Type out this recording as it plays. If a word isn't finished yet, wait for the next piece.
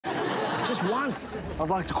Just once, I'd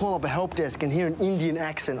like to call up a help desk and hear an Indian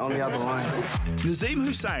accent on the other line. Nazeem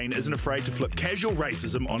Hussain isn't afraid to flip casual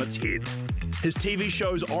racism on its head. His TV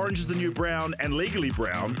shows Orange is the New Brown and Legally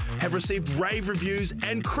Brown have received rave reviews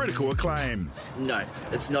and critical acclaim. No,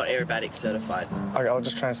 it's not aerobatic certified. Okay, I'll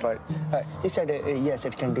just translate. He said, yes,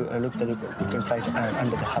 it can do a loop the loop. You can fly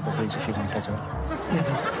under the harbour bridge if you want as well.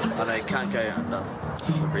 Oh, no, it can't go under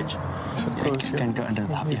the bridge. Suppose it can go under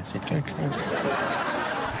the harbour. Yes, it can.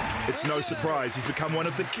 It's no surprise he's become one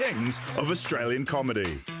of the kings of Australian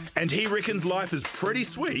comedy. And he reckons life is pretty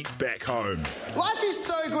sweet back home. Life is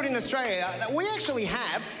so good in Australia that we actually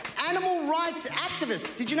have animal rights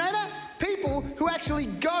activists. Did you know that? People who actually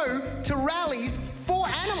go to rallies for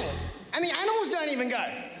animals. And the animals don't even go.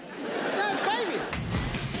 That's crazy.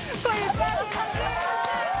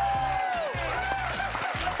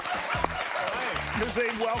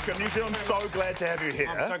 Nazeem, welcome. New Zealand's so glad to have you here.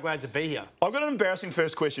 I'm so glad to be here. I've got an embarrassing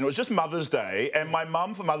first question. It was just Mother's Day, and my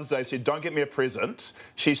mum for Mother's Day said, don't get me a present.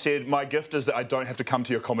 She said, my gift is that I don't have to come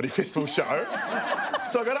to your comedy festival show.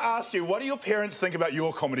 So I've got to ask you, what do your parents think about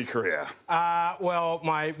your comedy career? Well,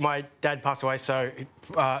 my dad passed away, so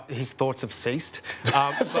his thoughts have ceased.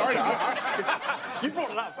 Sorry to ask. You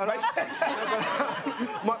brought it up.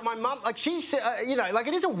 My mum, like, she's, you know, like,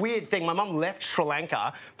 it is a weird thing. My mum left Sri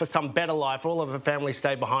Lanka for some better life. All of her family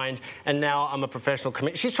stayed behind, and now I'm a professional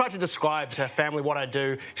comedian. She's tried to describe to her family what I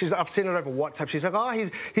do. I've seen it over WhatsApp. She's like, oh,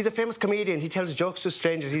 he's a famous comedian. He tells jokes to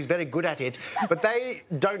strangers. He's very good at it. But they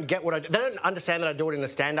don't get what I do. They don't understand that I do it in a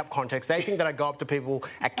stand-up context. They think that I go up to people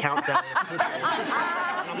at Countdown. And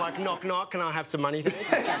I'm like, knock, knock, can I have some money?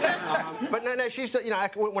 But no, she's, you know,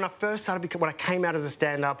 when I first started, when I came out as a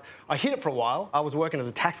stand-up, I hid it for a while. I was working as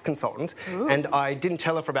a tax consultant, and I didn't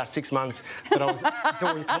tell her for about 6 months that I was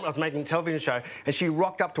doing comedy. I was making a television show, and she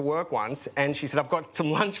rocked up to work once, and she said, I've got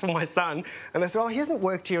some lunch for my son. And they said, oh, he hasn't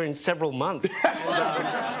worked here in several months. And,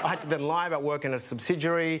 I had to then lie about working at a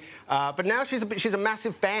subsidiary. But now she's a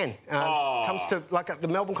massive fan. Comes to, like, at the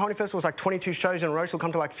Melbourne Comedy Festival, it's like 22 shows in a row. She'll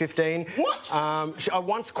come to, like, 15. What? I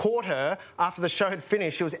once caught her after the show had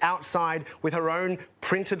finished. She was outside with her own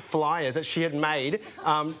printed flyers that she had made,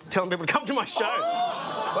 telling people to come to my show.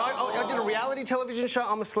 I did a reality television show.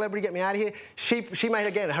 I'm a Celebrity, Get Me Out of Here. She made,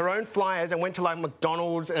 again, her own flyers and went to, like,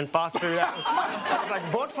 McDonald's and fast food. I was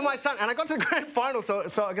like, bought for my son. And I got to the grand final, so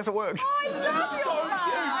I guess it worked. I love so your mum.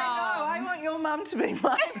 I want your mum to be my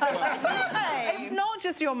mum. It's not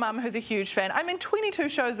just your mum who's a huge fan. I mean, 22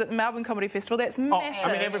 shows at the Melbourne Comedy Festival, that's massive.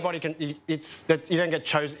 I mean, everybody can... It's that you don't get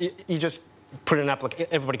chosen. You just put an application...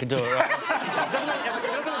 Everybody can do it, right? Doesn't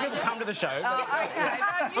people come to the show? Oh, okay.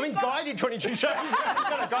 I mean, Guy did 22 shows.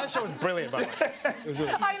 Guy's show was brilliant, by the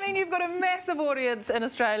way. I mean, you've got a massive audience in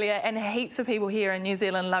Australia and heaps of people here in New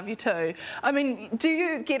Zealand love you too. I mean, do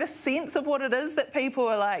you get a sense of what it is that people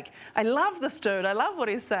are like, I love this dude, I love what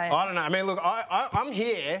he's saying? I don't know. I mean, look, I'm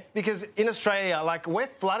here because in Australia, like, we're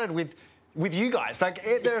flooded with you guys. Like,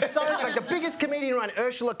 there are so... like, the biggest comedian around,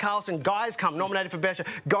 Ursula Carlson, Guy's come, nominated for Best Show,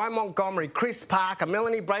 Guy Montgomery, Chris Parker,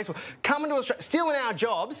 Melanie Bracewell, coming to Australia, stealing our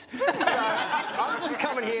jobs. So I'm just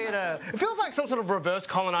coming here to... It feels like some sort of reverse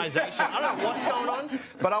colonisation. I don't know what's going on,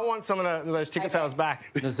 but I want some of those ticket sales back.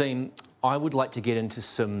 Nazeem, I would like to get into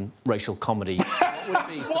some racial comedy. What would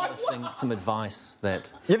be some advice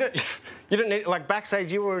that... You don't need... Like,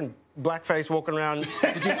 backstage, you were in blackface walking around.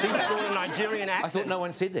 Did you see people in a Nigerian accent? I thought no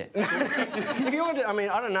one said that. If you want to... I mean,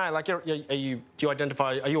 I don't know. Like, do you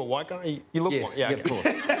identify... Are you a white guy? You look yes, white. Yeah, of course.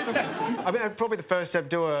 I mean, probably the first step,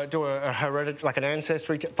 do a hereditary... Like an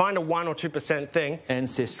ancestry... Find a 1 or 2% thing.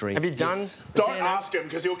 Ancestry. Have you done... Yes. Don't ask him,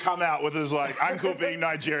 because he'll come out with his, like, uncle being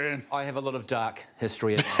Nigerian. I have a lot of dark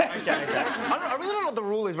history. Okay. I really don't know what the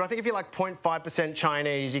rule is, but I think if you're like 0.5%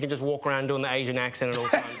 Chinese, you can just walk around doing the Asian accent at all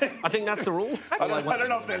times. I think that's the rule. I don't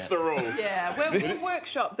know if that's the rule. Yeah, we'll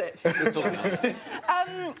workshop that.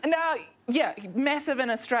 Now, yeah, massive in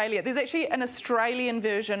Australia. There's actually an Australian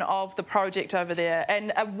version of the project over there,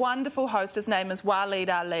 and a wonderful host. His name is Waleed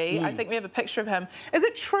Ali. I think we have a picture of him. Is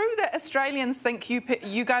it true that Australians think you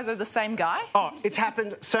guys are the same guy? Oh, it's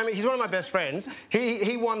happened so many... He's one of my best friends.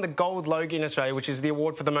 He won the Gold Logie in Australia, which is the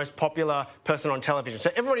award for the most popular person on television.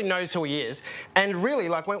 So everybody knows who he is. And really,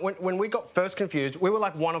 like, when we got first confused, we were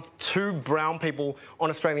like one of 2 brown people on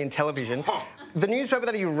Australian television. The newspaper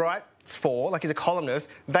that he writes for, like, he's a columnist,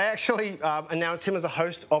 they actually announced him as a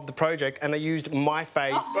host of the project, and they used my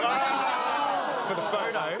face for the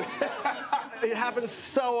photo. It happens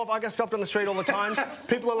so often. I get stopped on the street all the time.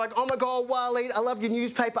 People are like, oh my God, Waleed, I love your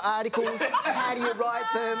newspaper articles. How do you write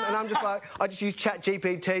them? And I'm just like, I just use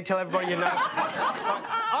ChatGPT, tell everybody you know.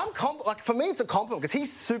 I like, for me, it's a compliment because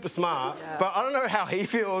he's super smart, but I don't know how he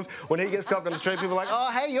feels when he gets stopped on the street. People are like,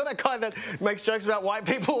 oh, hey, you're that guy that makes jokes about white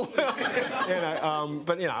people.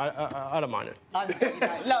 But, I don't mind it.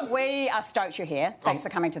 Look, we are stoked you're here. Thanks for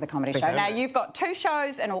coming to the comedy show. Now, you've got 2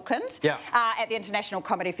 shows in Auckland at the International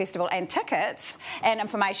Comedy Festival, and tickets and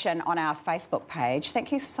information on our Facebook page.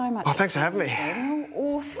 Thank you so much. Oh, thanks for having me.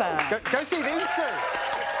 Awesome. Go see these 2.